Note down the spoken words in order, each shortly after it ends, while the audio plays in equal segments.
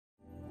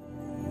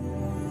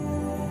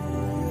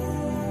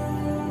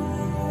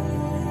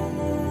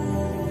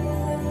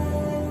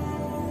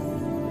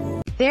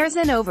There's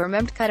an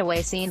over-memed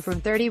cutaway scene from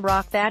 30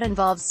 Rock that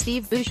involves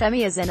Steve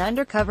Buscemi as an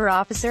undercover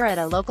officer at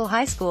a local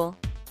high school.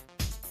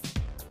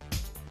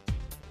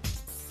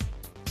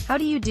 "How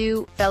do you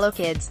do, fellow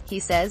kids," he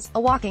says,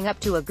 walking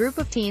up to a group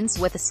of teens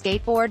with a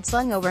skateboard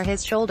slung over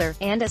his shoulder,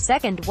 and a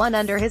second one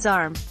under his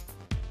arm.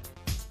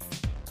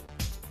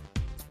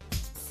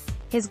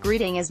 His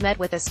greeting is met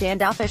with a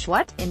standoffish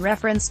 "what?" In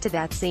reference to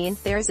that scene.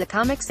 There's a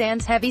Comic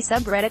Sans heavy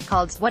subreddit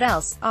called "What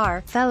Else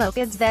Are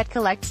FellowKids" that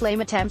collects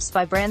lame attempts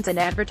by brands and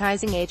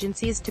advertising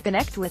agencies to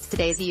connect with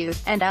today's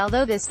youth, and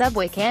although this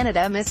Subway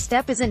Canada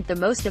misstep isn't the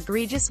most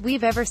egregious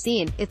we've ever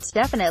seen, it's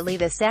definitely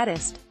the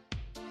saddest.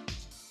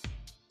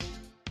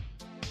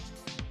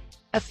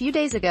 A few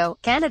days ago,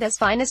 Canada's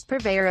finest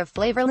purveyor of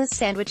flavorless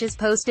sandwiches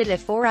posted a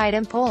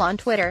 4-item poll on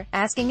Twitter,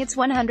 asking its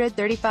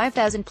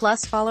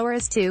 135,000-plus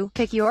followers to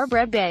pick your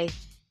bread bay.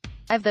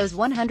 Of those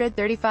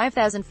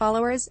 135,000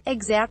 followers,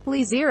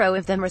 exactly 0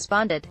 of them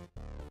responded.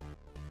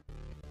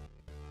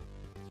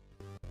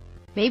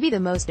 "Maybe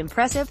the most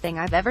impressive thing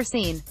I've ever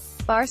seen,"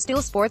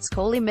 Barstool Sports'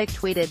 Coley Mick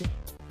tweeted.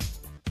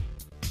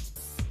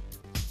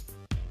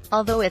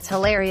 "Although it's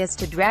hilarious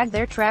to drag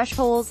their trash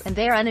polls and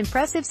their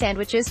unimpressive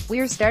sandwiches,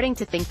 we're starting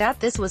to think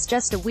that this was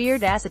just a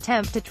weird-ass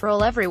attempt to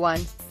troll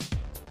everyone."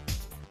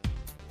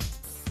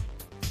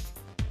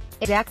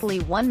 Exactly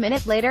 1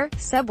 minute later,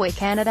 Subway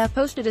Canada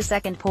posted a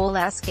second poll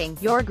asking,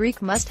 "Your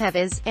Greek must-have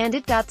is," and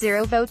it got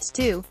 0 votes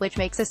too, which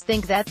makes us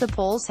think that the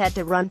polls had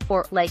to run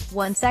for, like,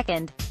 1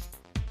 second.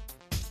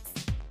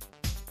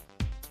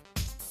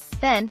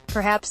 Then,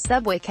 perhaps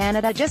Subway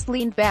Canada just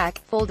leaned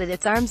back, folded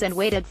its arms and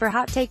waited for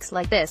hot takes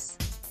like this.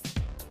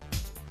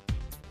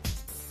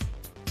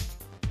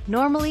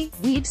 Normally,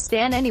 we'd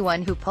stan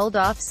anyone who pulled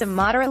off some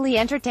moderately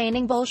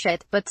entertaining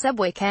bullshit, but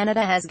Subway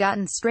Canada has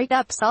gotten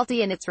straight-up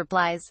salty in its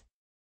replies.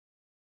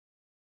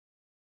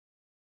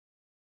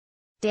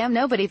 "Damn,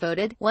 nobody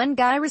voted," one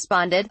guy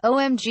responded.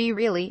 "OMG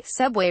really,"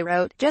 Subway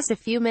wrote, just a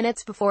few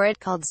minutes before it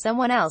called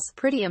someone else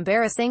 "pretty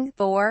embarrassing"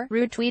 for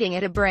retweeting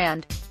at a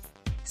brand.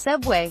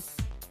 Subway,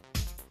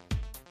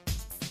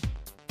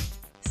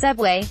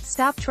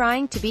 stop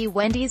trying to be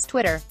Wendy's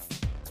Twitter.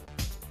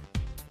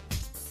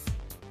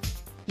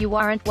 You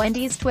aren't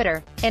Wendy's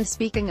Twitter. And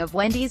speaking of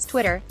Wendy's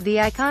Twitter, the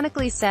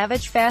iconically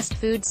savage fast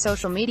food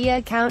social media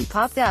account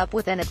popped up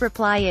with an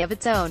reply of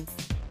its own.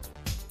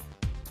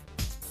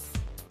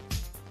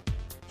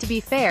 "To be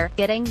fair,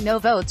 getting no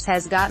votes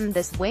has gotten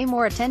this way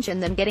more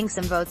attention than getting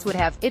some votes would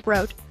have," it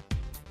wrote.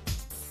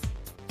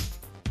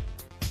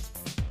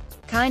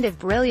 Kind of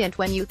brilliant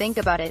when you think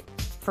about it.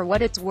 For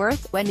what it's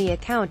worth, when the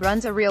account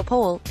runs a real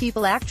poll,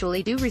 people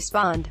actually do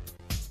respond.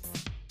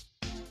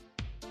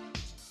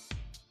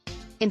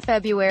 In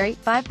February,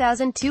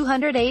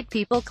 5,208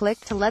 people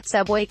clicked to let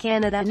Subway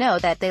Canada know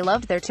that they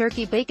loved their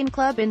turkey bacon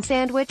club in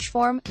sandwich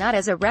form, not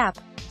as a wrap.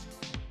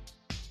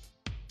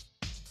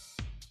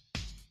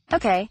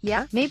 Okay,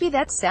 yeah, maybe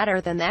that's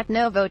sadder than that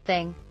no vote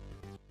thing.